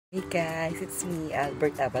Hey guys, it's me,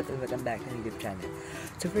 Albert Abat, and welcome back to my YouTube channel.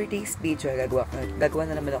 So for today's video, gagawa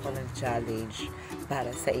na naman ako ng challenge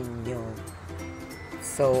para sa inyo.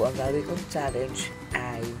 So, ang gagawin kong challenge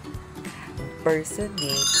ay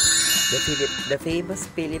impersonate the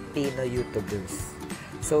famous Filipino YouTubers.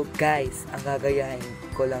 So guys, ang gagayahin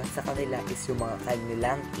ko lang sa kanila is yung mga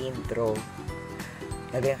kanilang intro.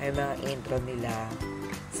 Gagayahin ko yung mga intro nila.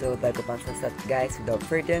 So, bago pang sasat guys, without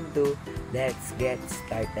further ado, let's get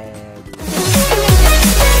started.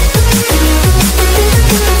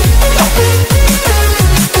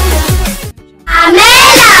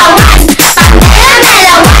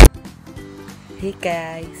 Hey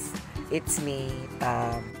guys, it's me,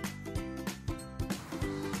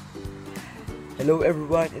 Hello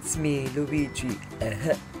everyone, it's me, Luigi.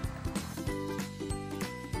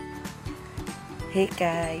 Hey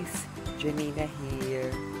guys, Janina here.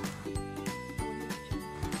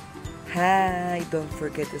 Hi! Don't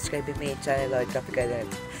forget to subscribe to my channel, Lloyd Capicana,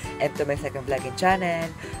 and to my second vlogging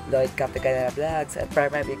channel, Lloyd Capicana Vlogs, at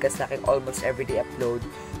para mabigay sa akin almost everyday upload.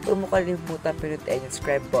 Huwag mo kalimutan pinutin yung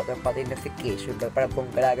subscribe button pati notification bell para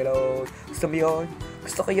pong galagalaw. Gusto mo yun?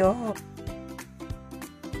 Gusto ko yun!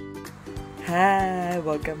 Hi!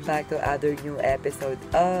 Welcome back to another new episode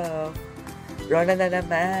of Rona na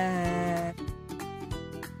naman!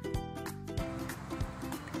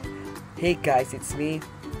 Hey guys, it's me.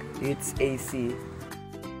 It's AC.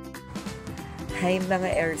 Hi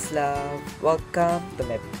mga Aries love! Welcome to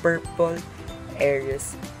my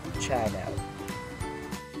Purpleheiress channel.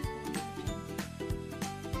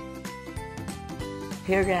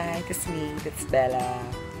 Here guys, it's me, it's Bella.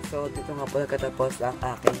 So dito nga po nagkatapos ang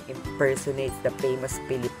aking impersonates the famous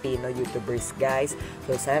Filipino YouTubers guys.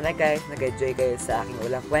 So sana guys, nag-enjoy kayo sa aking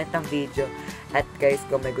walang kwentang video. At guys,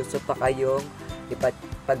 kung may gusto pa kayong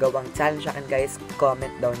pagawang challenge akin guys,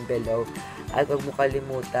 comment down below. At huwag mo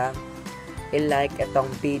kalimutang i-like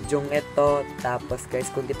itong video ito. Tapos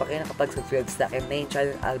guys, kung di pa kayo nakapag-subscribe sa akin main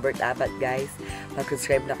channel, Albert Abat guys,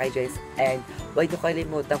 mag-subscribe na kayo guys. And huwag nyo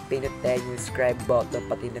kalimutang pinutin yung subscribe button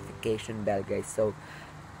pati notification bell guys. So,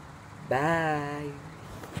 bye!